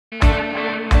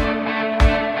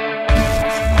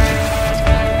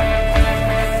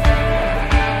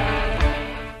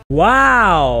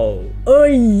Wow, oh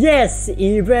yes,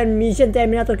 event mission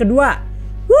Terminator kedua.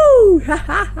 Woo,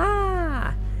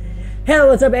 hahaha.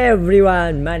 Hello, what's up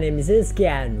everyone? My name is Rizky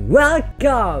and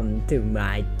welcome to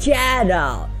my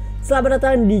channel. Selamat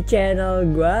datang di channel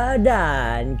gua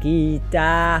dan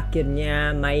kita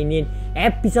akhirnya mainin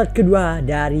episode kedua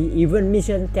dari event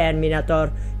mission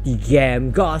Terminator di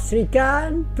game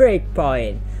Recon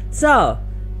Breakpoint. So,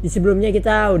 di sebelumnya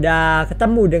kita udah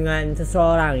ketemu dengan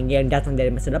seseorang yang datang dari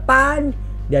masa depan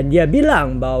dan dia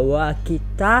bilang bahwa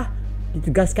kita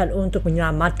ditugaskan untuk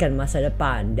menyelamatkan masa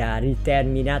depan dari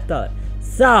Terminator.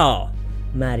 So,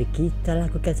 mari kita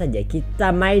lakukan saja,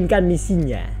 kita mainkan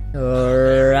misinya.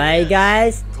 Alright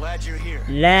guys,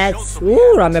 let's.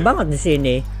 Rame banget di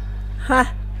sini. Hah,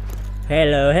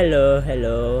 hello.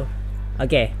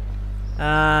 Oke,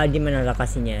 di mana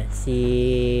lokasinya?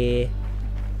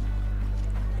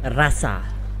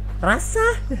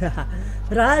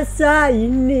 Rasa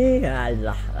ini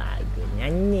adalah lagu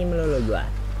nyanyi melulu gua.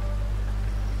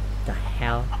 The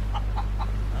hell.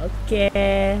 Oke,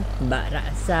 Mbak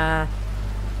Rasa.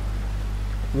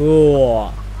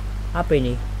 Wow, apa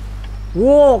ini?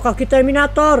 Wow, kaki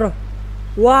Terminator.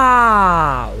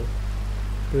 Wow.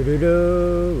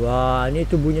 Wah, ini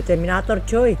tubuhnya Terminator,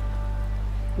 coy.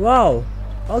 Wow.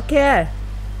 Oke.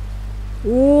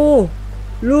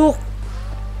 Look.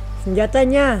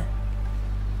 Senjatanya.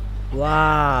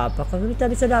 Wah, apakah kita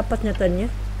bisa dapat senjatanya?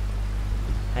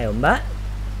 Ayo mbak,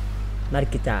 mari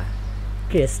kita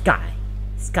ke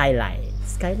skylight.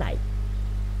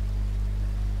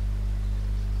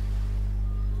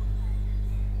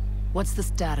 What's the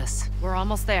status? We're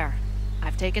almost there.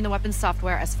 I've taken the weapon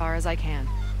software as far as I can.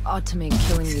 Ought to make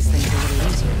killing these things a little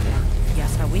easier.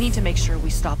 Yes, but we need to make sure we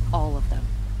stop all of them.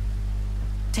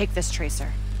 Take this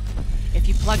tracer. If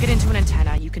you plug it into an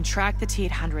antenna, you can track the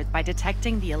T-800 by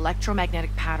detecting the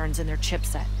electromagnetic patterns in their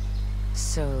chipset.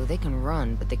 So they can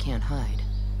run, but they can't hide.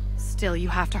 Still,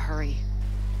 you have to hurry.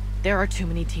 There are too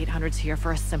many T-800s here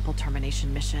for a simple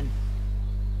termination mission.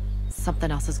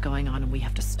 Something else is going on and we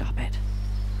have to stop it.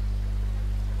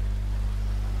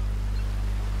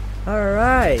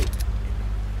 Alright.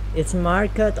 It's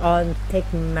marked on take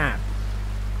map.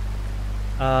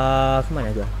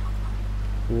 Kemana gua?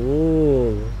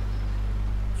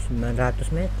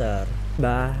 900 meter.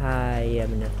 Bahaya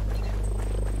bener.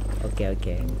 Oke.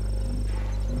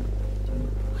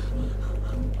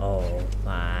 Oh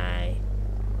my.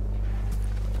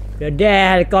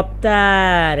 Udah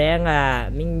helikopter ya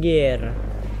nggak? Minggir.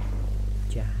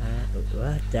 Jahat.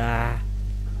 Wadah.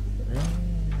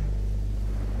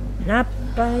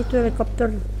 Kenapa itu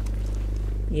helikopter?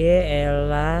 Ya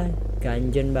elah,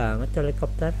 ganjen banget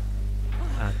helikopter.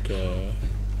 Oke.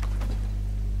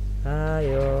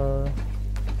 Ayo.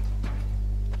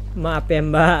 Maaf ya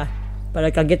mbak, pada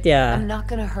kaget ya. I'm not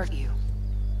gonna hurt you.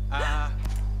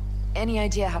 Any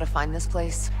idea how to find this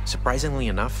place? Surprisingly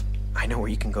enough, I know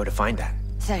where you can go to find that.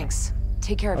 Thanks.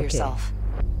 Take care of yourself.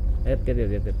 Yep.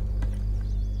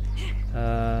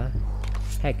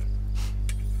 Hack.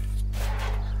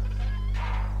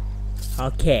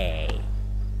 Oke.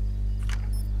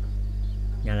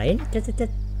 Nyalain.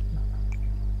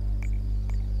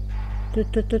 Tut.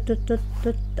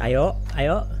 Ayo.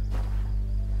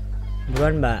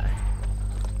 Buruan mbak.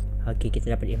 Oke,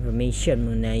 kita dapat information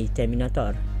mengenai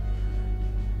Terminator.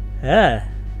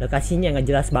 Lokasinya nggak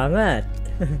jelas banget.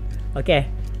 Oke.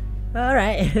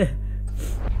 Alright.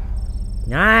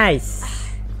 Nice.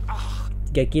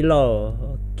 3 kilo.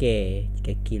 Oke,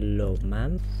 3 kilo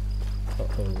mam.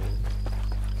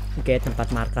 Oke, tempat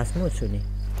markas musuh nih.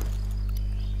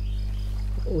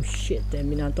 Oh shit,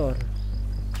 Terminator.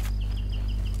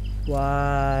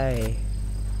 Why?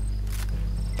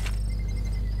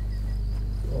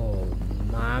 Oh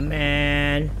my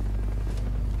man.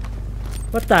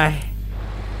 What the?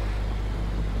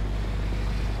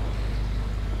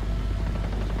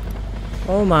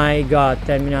 Oh my god,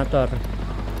 Terminator.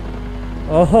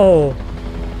 Oh.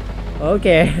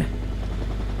 Okay.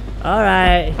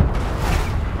 Alright.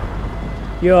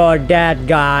 You're dead,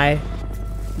 guy.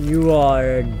 You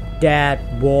are dead,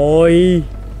 boy.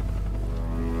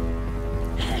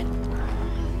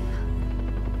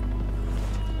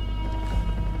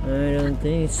 I don't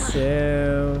think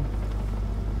so.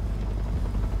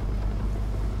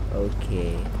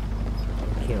 Okay.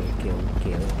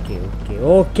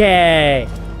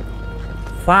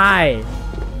 Fine.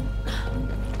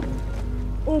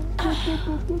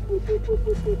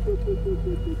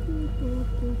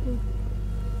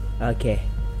 Okay.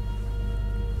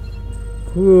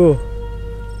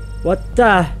 What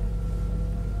the?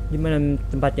 Di mana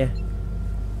tempatnya?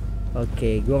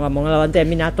 Oke, gua nggak mau ngelawan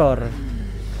Terminator.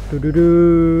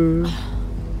 Dududu.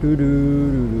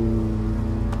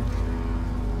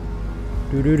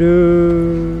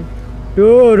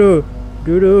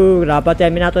 Kenapa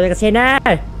Terminatornya kesini?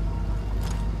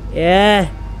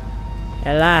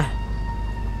 Elah.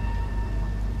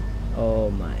 Oh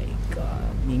my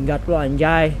god, minggat lo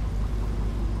anjay.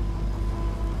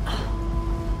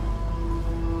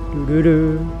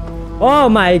 Oh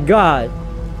my god.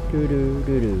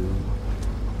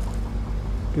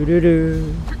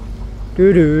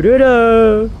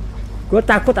 Gue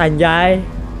takut anjay.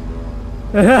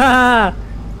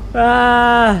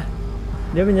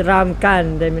 Dia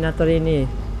menyeramkan Terminator ini.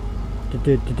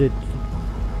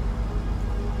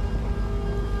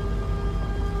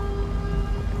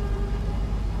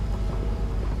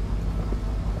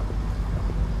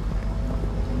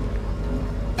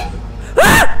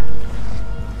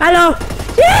 Halo.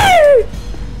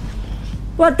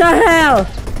 What the hell?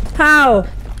 How?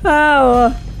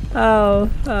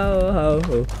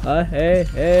 Hey,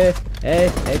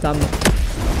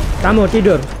 kamu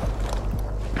tidur.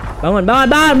 Bangun.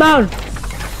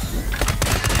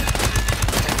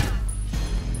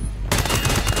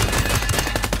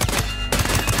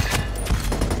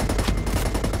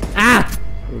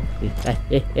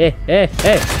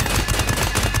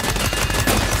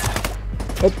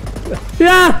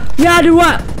 Ya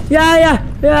dua. Ya.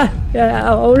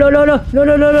 Oh no.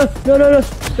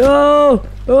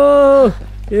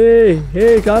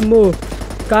 Hei kamu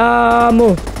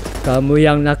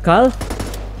yang nakal.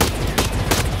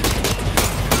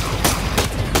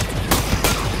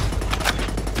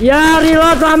 Ya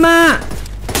reload lama.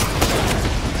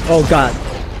 Oh god.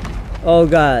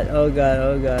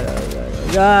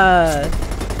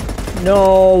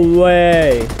 No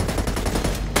way.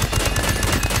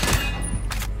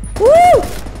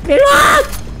 Reload.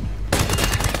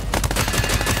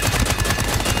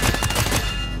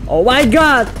 Oh my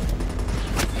god.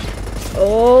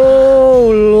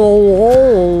 Oh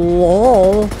lol.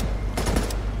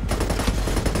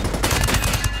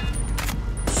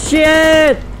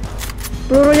 Shit.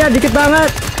 Pelurunya dikit banget.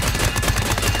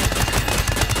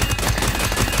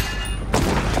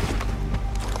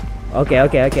 Oke.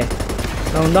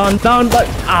 Down.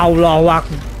 Allahu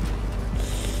Akbar.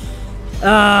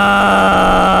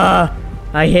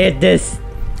 I hate this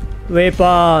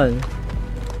weapon.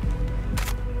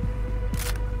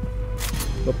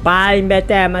 Gue paling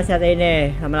bete sama set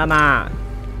ini lama-lama.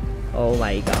 Oh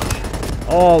my god.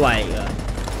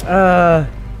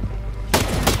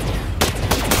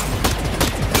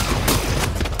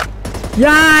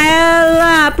 Ya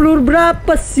elah, peluru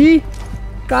berapa sih?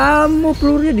 Kamu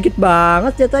pelurunya dikit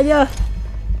banget jatahnya.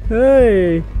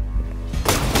 Hey.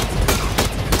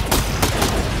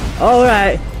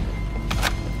 Alright.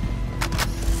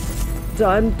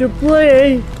 Time to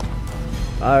play.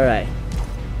 Alright.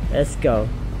 Let's go.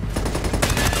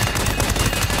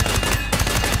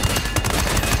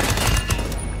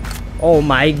 Oh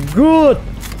my god.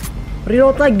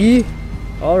 Reload lagi.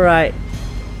 Alright.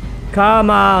 Come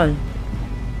on.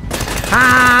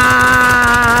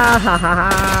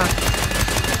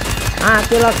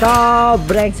 Matilah kau,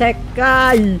 brengsek.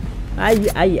 Ai.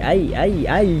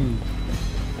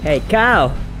 Hey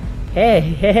kau.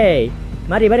 Hey.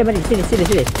 Mari sini.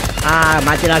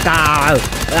 Matilah kau.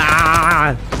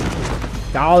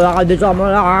 Kau akan bersama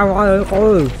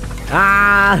aku.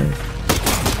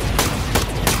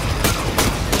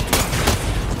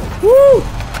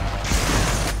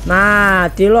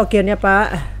 Mati lo akhirnya, Pak.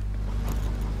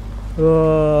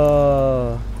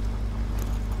 Wow.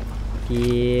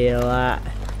 Gila.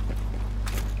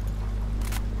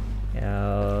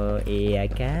 Oh, iya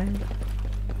kan?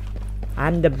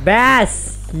 I'm the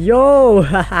best. Yo.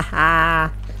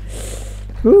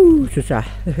 Susah.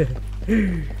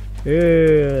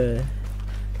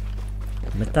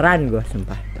 Meteran gua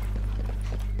sumpah.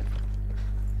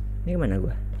 Ini kemana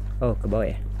gua? Oh, ke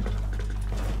bawah ya.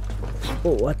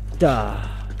 Oh, what the?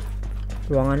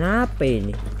 Ruangan apa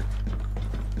ini?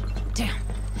 Damn,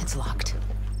 it's locked.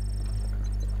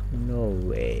 No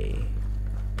way.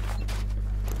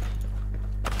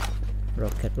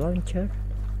 Rocket launcher.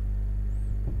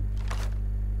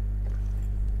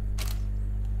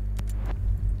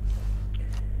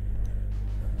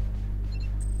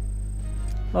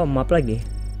 Oh, map lagi.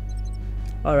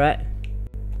 Alright.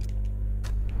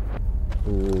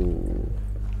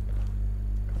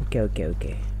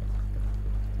 Okay.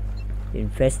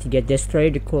 Investigate,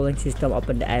 destroy the cooling system,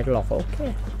 open the airlock.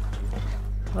 Okay.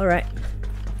 Alright.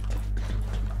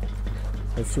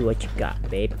 Let's see what you got,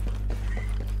 babe.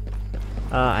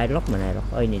 Airlock mana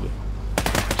airlock? Oh, ini dia.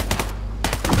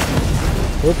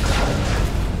 Hook.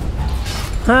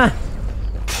 Hah.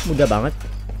 Mudah banget.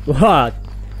 What?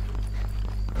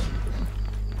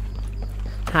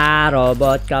 Ha,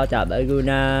 robot kau tak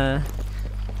berguna.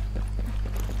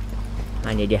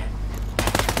 Nah, ini dia.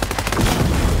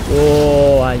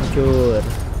 Oh, hancur.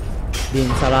 Bim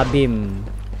salah bim.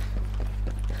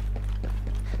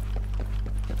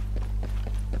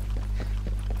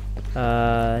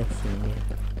 Sini.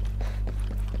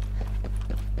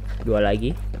 Dua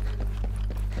lagi.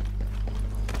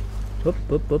 Hup,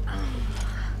 hup, hup.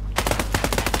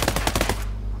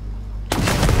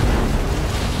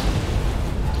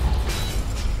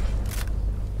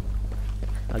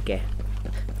 Oke.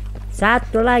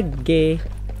 Satu lagi.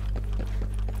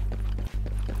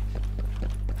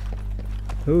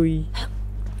 Hui.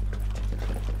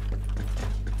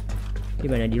 Di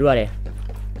mana, di luar ya?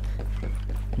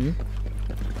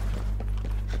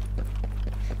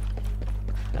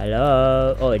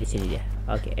 Halo. Oh, di sini dia.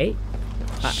 Oke. Ini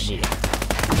dia.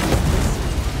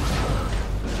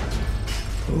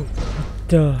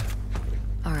 Duh.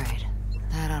 All right.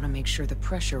 That ought to make sure the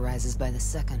pressure rises by the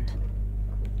second.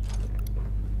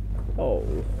 Oh.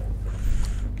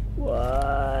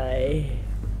 Why?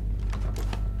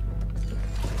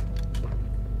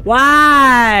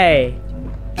 Why?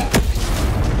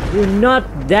 You're not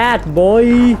that,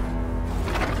 boy.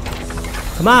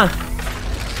 Come on.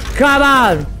 Come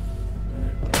on.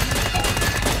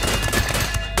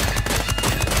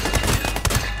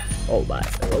 Oh my,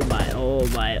 oh my, oh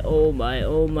my, oh my,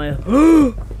 oh my.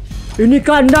 Ini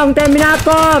kandang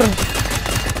Terminator.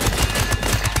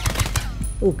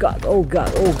 Oh god, oh god,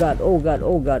 oh god, oh god,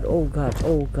 oh god, oh god,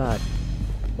 oh god.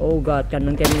 Oh god,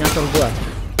 kandang Terminator gua.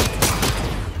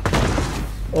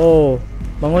 Oh,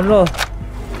 bangun lo.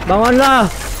 Bangunlah.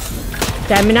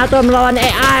 Terminator melawan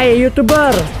AI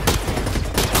YouTuber.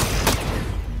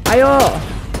 Ayo.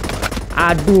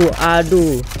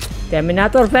 Aduh.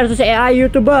 Terminator versus AI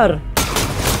YouTuber.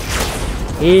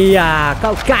 Iya,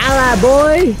 kau kalah,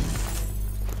 boy.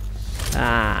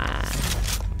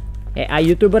 AI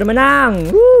YouTuber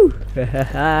menang.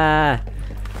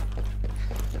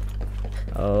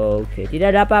 Oke,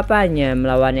 tidak ada apa-apanya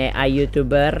melawan AI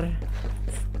YouTuber.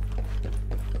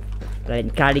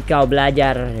 Lain kali kau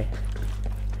belajar.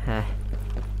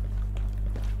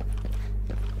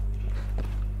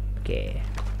 Oke.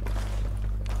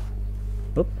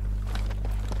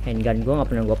 Handgun gua nggak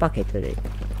pernah gua pakai tadi.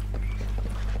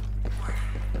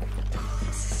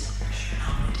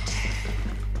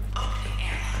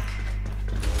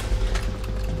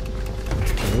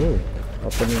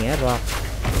 Opening airlock.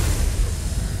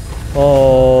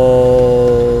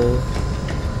 Oh,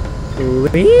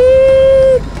 we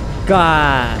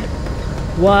got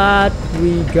what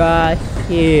we got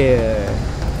here.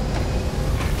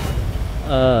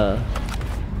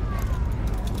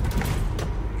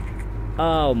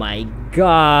 Oh my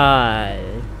god.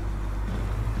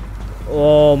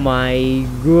 Oh my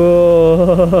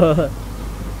god.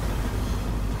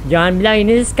 Jangan bilang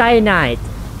ini Skynet.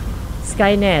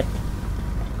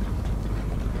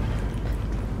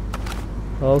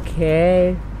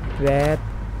 Okay, web.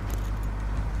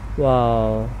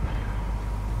 Wow.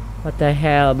 What the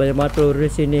hell, banyak banget peluru di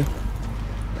sini.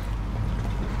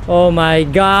 Oh my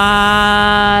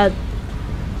god.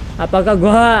 Apakah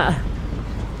gua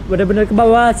benar-benar ke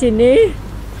bawah sini?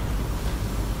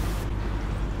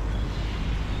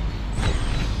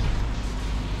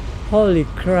 Holy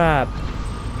crap.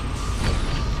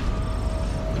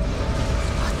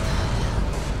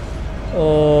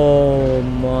 Oh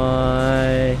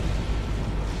my.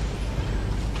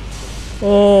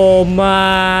 Oh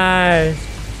my.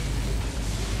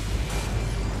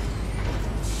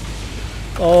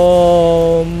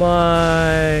 Oh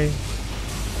my.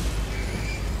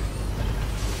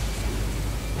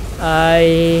 I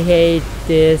hate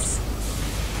this.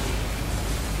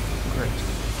 Great.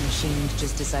 Machines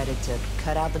just decided to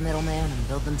cut out the middleman and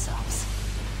build themselves.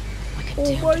 Like a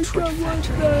damn Detroit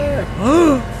factory.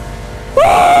 Oh,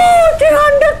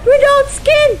 300 without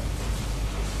skin.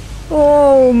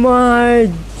 Oh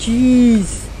my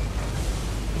jeez.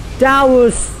 That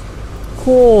was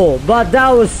cool, but that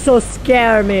was so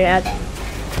scary me at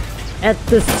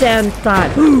the same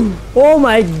time. Oh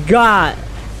my god.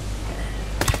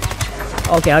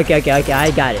 Okay, I got it. Okay,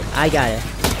 I got it.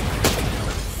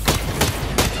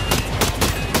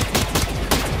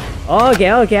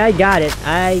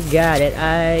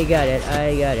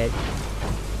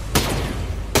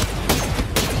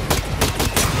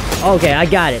 Okay, I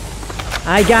got it.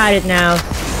 I got it now.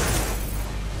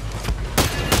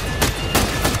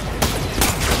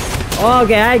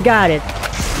 Okay, I got it.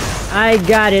 I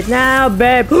got it now,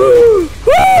 babe. Woo!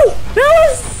 That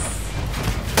was...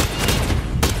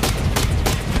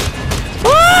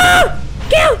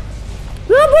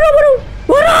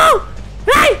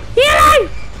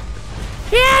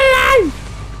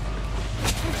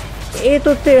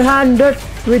 Itu 300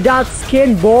 without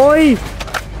skin, boy.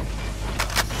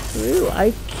 Are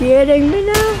you kidding me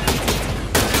now?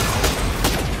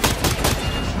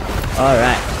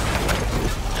 Alright.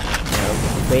 Now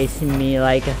facing me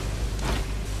like a...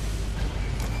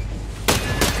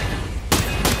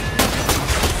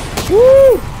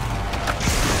 Woo!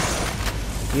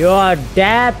 You're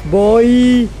dead,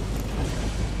 boy.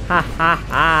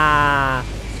 Hahaha.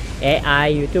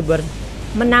 AI YouTuber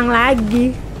menang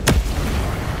lagi.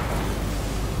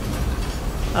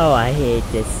 Oh, I hate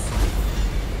this.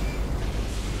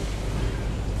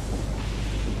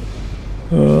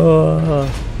 Oh.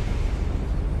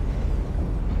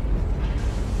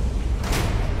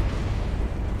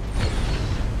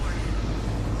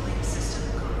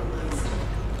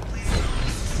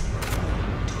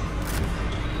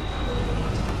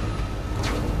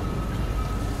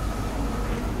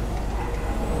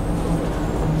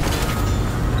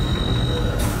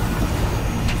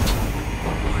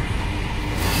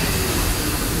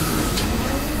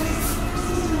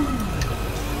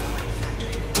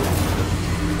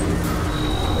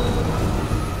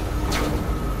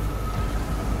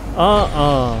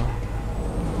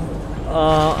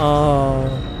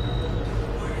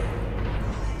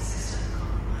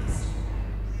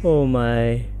 Oh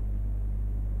my.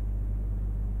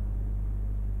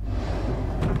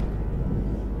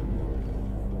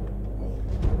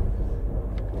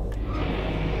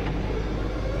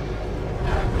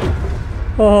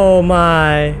 Oh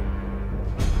my.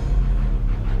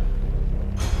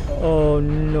 Oh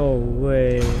no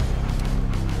way.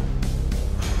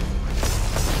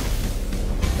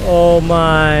 Oh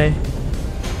my.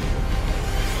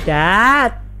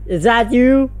 Dad, is that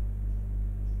you?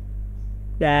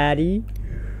 Daddy?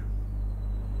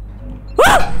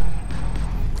 Oh!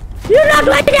 You're not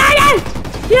letting me in!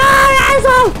 You're an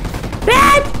asshole!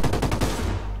 Bitch!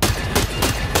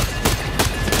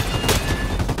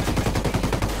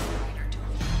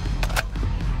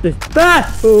 Ah!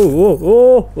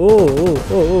 Oh.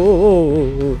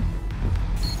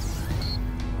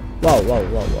 Wow.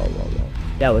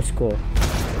 That was cool.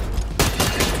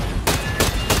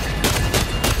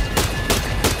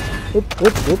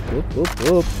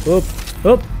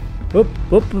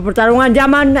 Pertarungan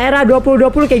zaman era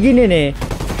 2020 kayak gini nih.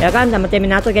 Ya kan, sama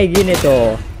Terminator kayak gini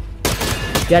tuh.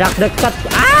 Jarak dekat.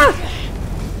 Ah!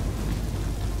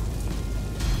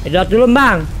 Edot dulu,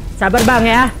 Bang. Sabar, Bang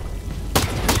ya.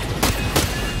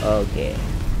 Oke.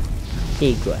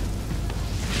 3.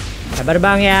 Sabar,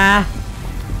 Bang ya.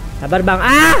 Sabar, Bang.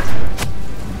 Ah!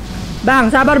 Bang,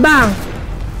 sabar, Bang.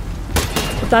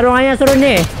 Pertarungannya seru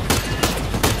nih.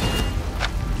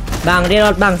 Bang,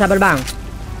 reload, Bang. Sabar, Bang.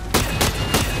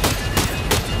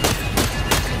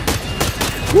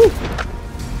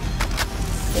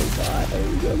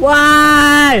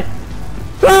 Wah!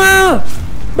 Oh,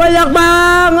 banyak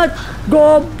banget.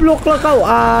 Goblok lah kau.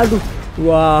 Aduh.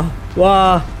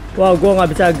 Wah, gua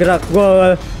nggak bisa gerak.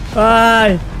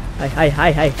 Hai.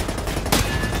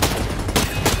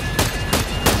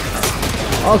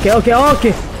 Oke, heal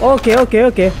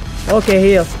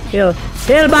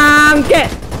bangke.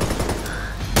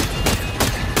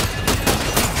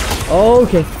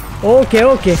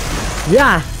 Oke.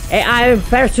 Ya, AI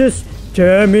versus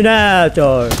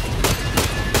Terminator.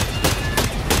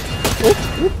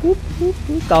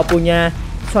 Kau punya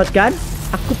shotgun,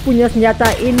 aku punya senjata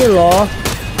ini loh.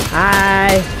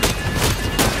 Hai.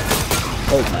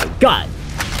 Oh my god.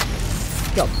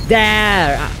 Stop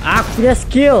there. Aku punya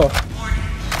skill.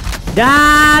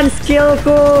 Dan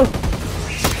skillku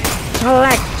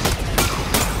select.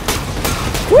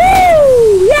 Woo!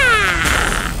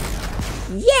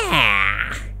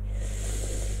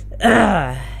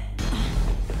 Yeah.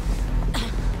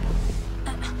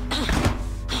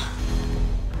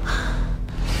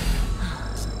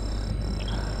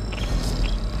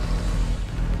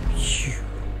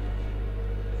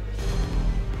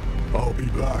 I'll be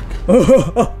back.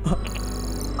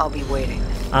 I'll be waiting.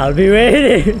 I'll be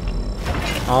waiting.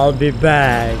 I'll be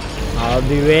back. I'll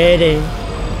be waiting.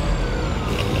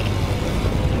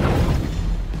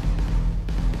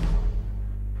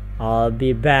 I'll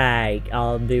be back.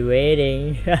 I'll be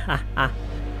waiting.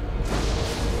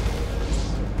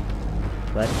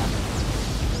 What?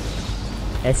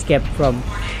 Escape from...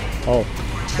 Oh.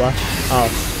 What? Oh.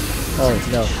 Oh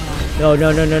no. No.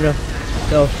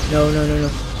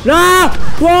 No!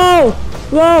 Whoa!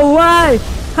 Why?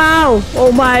 How?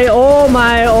 Oh my,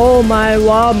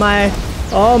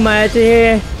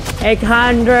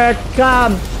 800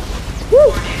 come.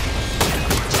 Woo!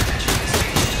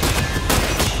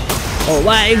 Oh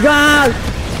my god!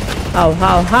 How?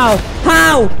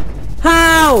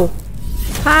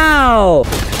 How?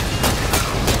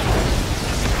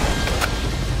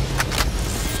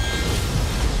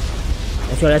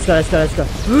 Let's go.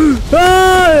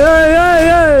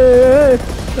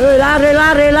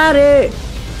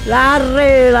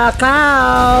 Lari lah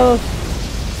kau.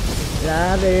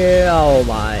 Lari, oh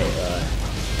my god.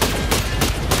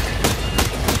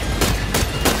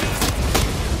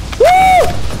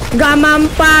 Gak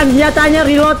mampan, nyatanya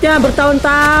reloadnya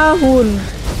bertahun-tahun.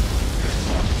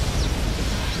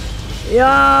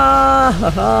 Ya,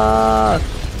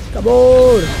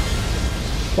 kabur.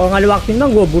 Kalau nggak ada waktunya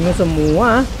mah gue bunuh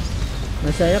semua.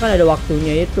 Masalahnya kan ada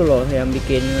waktunya itu loh yang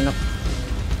bikin enak.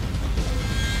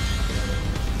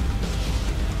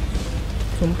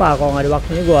 Sumpah kalau nggak ada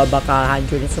waktunya gue bakal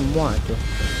hancurin semua tuh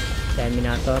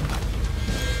Terminator.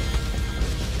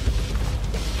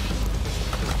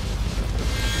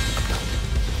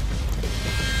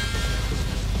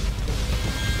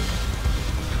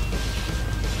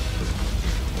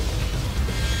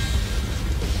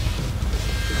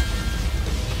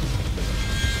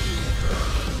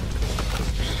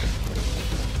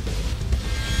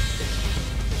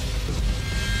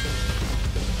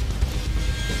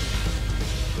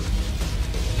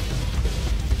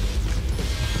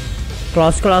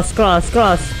 Close.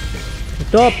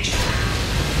 Tutup.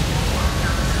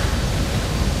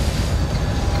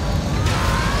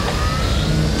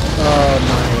 Oh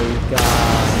my god.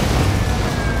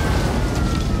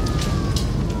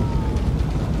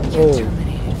 You're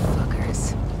terminated,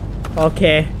 fuckers.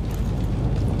 Okay.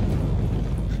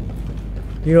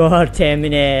 You are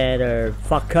Terminator,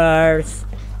 fuckers.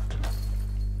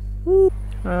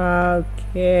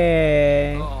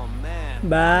 Okay.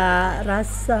 Mbak,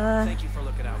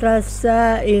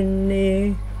 rasa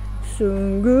ini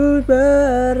sungguh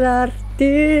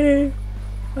berarti.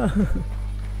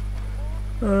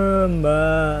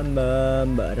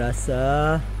 Mbak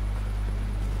rasa,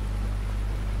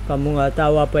 kamu nggak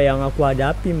tahu apa yang aku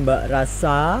hadapi, Mbak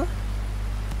Rasa.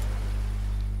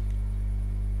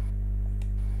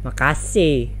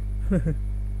 Makasih.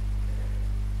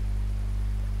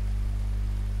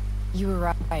 You were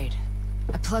right.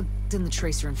 I plugged in the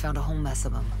tracer and found a whole mess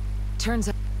of them. Turns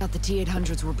out the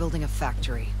T-800s were building a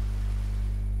factory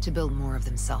to build more of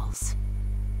themselves.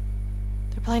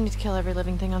 They're planning to kill every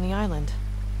living thing on the island.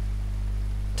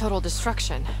 Total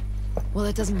destruction. Well,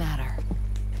 it doesn't matter.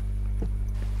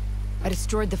 I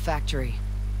destroyed the factory.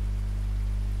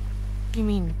 You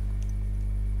mean...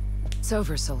 It's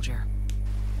over, soldier.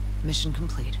 Mission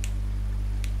complete.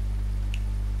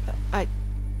 I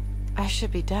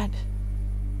should be dead.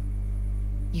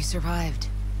 You survived.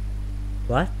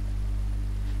 What?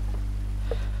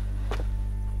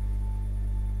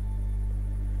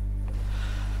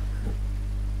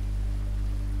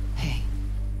 Hey.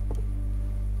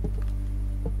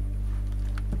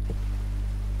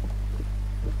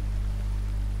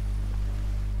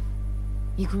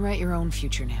 You can write your own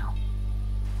future now.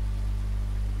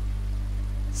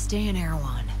 Stay in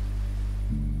Erewhon.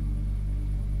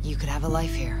 You could have a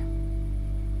life here.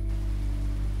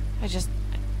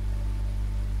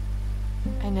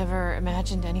 I never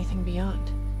imagined anything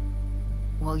beyond.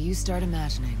 Well, you start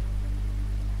imagining.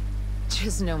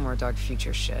 Just no more dark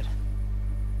future shit.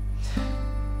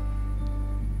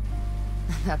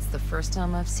 That's the first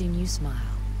time I've seen you smile.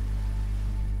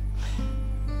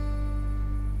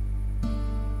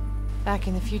 Back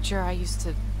in the future, I used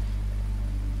to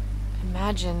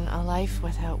imagine a life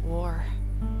without war.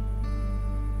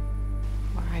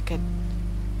 Where I could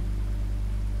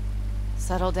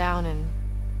settle down and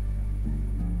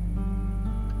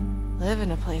live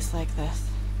in a place like this.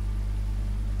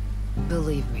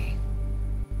 Believe me,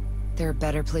 there are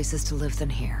better places to live than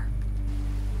here.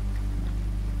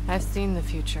 I've seen the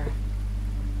future.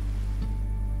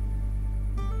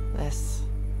 This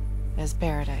is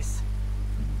paradise.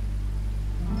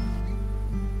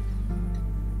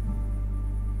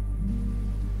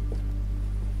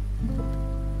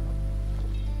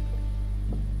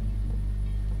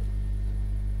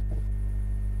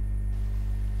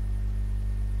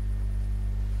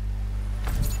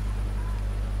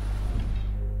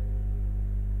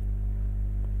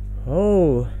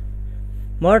 Oh,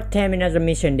 more Terminator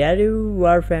mission. Dari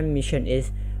warfare mission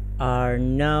are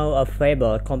now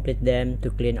available. Complete them to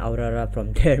clean Aurora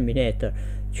from Terminator.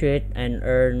 Treat and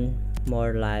earn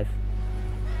more life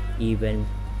event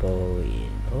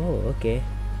point. Oh, oke.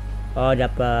 Oh,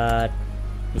 dapat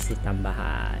misi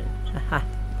tambahan. Haha,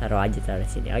 taruh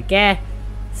sini. Oke.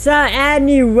 So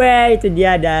anyway, itu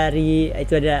dia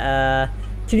itu ada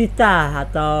cerita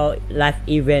atau live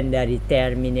event dari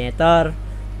Terminator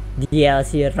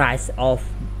DLC Rise of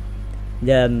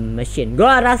the Machine.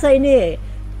 Gua rasa ini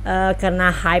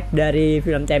karena hype dari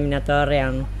film Terminator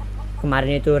yang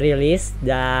kemarin itu rilis,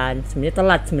 dan sebenarnya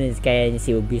telat sebenarnya kayaknya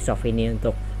si Ubisoft ini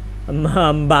untuk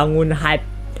membangun hype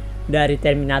dari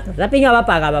Terminator. Tapi nggak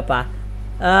apa-apa.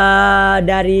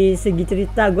 Dari segi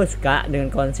cerita gue suka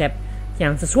dengan konsep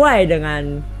yang sesuai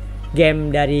dengan game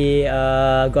dari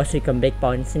Ghost Recon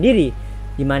Breakpoint sendiri,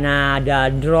 dimana ada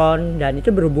drone dan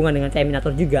itu berhubungan dengan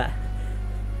Terminator juga.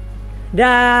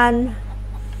 Dan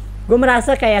gue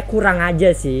merasa kayak kurang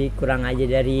aja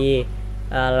dari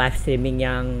live streaming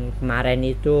yang kemarin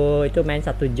itu main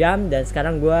 1 jam, dan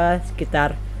sekarang gue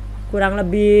sekitar kurang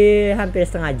lebih hampir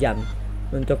setengah jam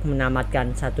untuk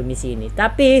menamatkan satu misi ini.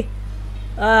 Tapi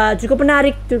cukup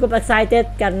menarik, cukup excited,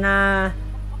 karena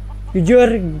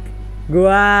jujur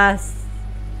gue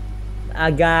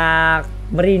agak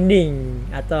merinding,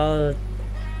 atau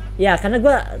ya karena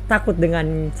gue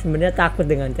sebenarnya takut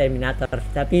dengan Terminator,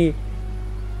 tapi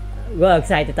gue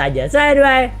excited aja. So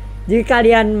anyway, jika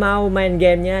kalian mau main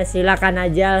gamenya silakan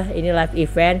aja, ini live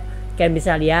event, kalian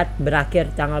bisa lihat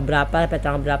berakhir tanggal berapa sampai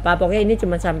tanggal berapa. Pokoknya ini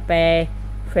cuma sampai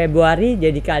Februari,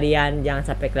 jadi kalian jangan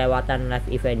sampai kelewatan live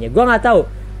eventnya. Gue nggak tahu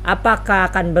apakah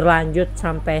akan berlanjut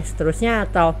sampai seterusnya,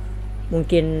 atau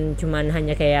mungkin cuman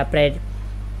hanya kayak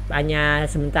hanya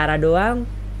sementara doang.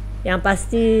 Yang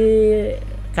pasti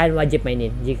kalian wajib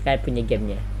mainin jika kalian punya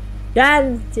gamenya.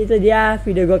 Dan itu dia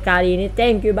video gue kali ini.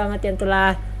 Thank you banget yang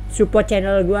telah support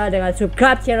channel gue dengan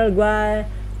subscribe channel gue,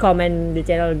 komen di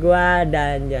channel gue,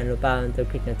 dan jangan lupa untuk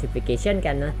klik notification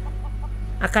karena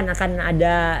akan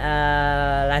ada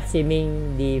live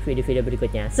streaming di video-video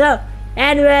berikutnya. So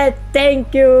anyway,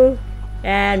 thank you,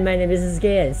 and my name is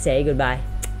RIZKIJYEJA, and say goodbye.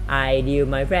 I do,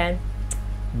 my friend.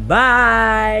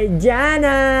 Bye,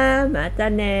 Jana, mata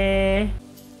ne.